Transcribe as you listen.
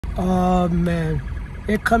Oh man,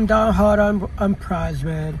 it come down hard on Pras,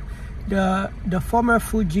 man. The former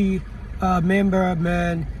Fuji member,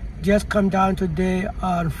 man, just come down today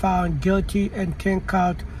and found guilty and can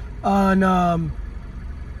count on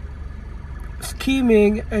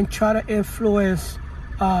scheming and try to influence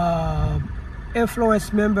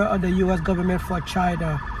member of the U.S. government for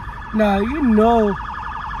China. Now you know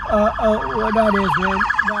what that is, man.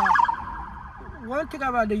 Now, one thing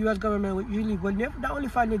about the U.S. government, usually when they not only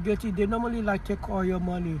find you guilty, they normally like take all your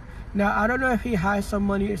money. Now I don't know if he hides some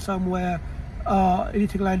money somewhere,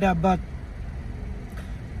 anything like that. But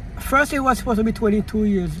first it was supposed to be 22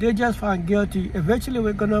 years. They just found guilty. Eventually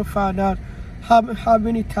we're gonna find out how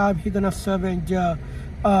many times he's gonna serve in jail.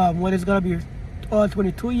 When it's gonna be all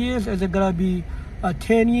 22 years? Is it gonna be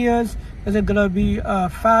 10 years? Is it gonna be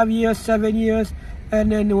 5 years, 7 years?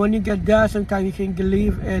 And then when you get there, sometimes you can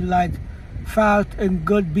leave and like file in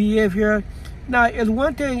good behavior. Now it's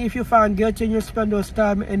one thing if you find guilty and you spend those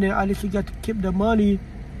time and then at least you get to keep the money,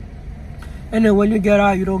 and then when you get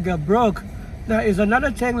out you don't get broke. Now it's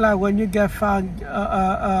another thing like when you get found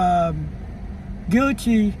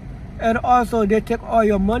guilty and also they take all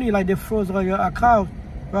your money, like they froze all your account,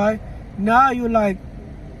 right? Now you like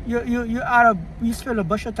you spend a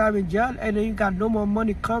bunch of time in jail and then you got no more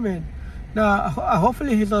money coming. Now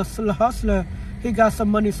hopefully he's a hustler. He got some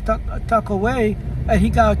money tucked away, and he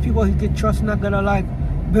got people he can trust not gonna like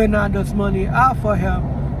burn out this money out for him.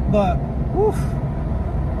 But woof,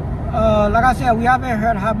 like I said, we haven't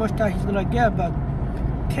heard how much that he's gonna get, but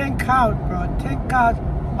 10 count, bro. 10 count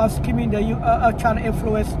of scheming trying to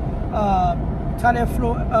influence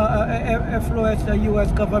the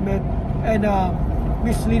U.S. government and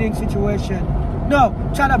misleading situation. No,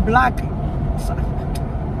 trying to black.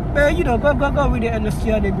 Man, you know, go with it and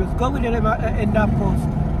see the news. Go with it in that post.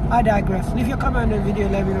 I digress. Leave your comment on the video.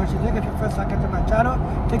 Let me know what you think. If you're first time to my channel,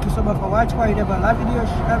 thank you so much for watching. Why you never like video,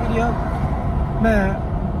 share video, man.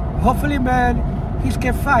 Hopefully, man, he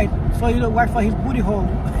can fight, so you don't wait for his booty hole.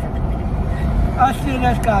 I'll see you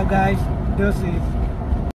next time, guys. Deuces.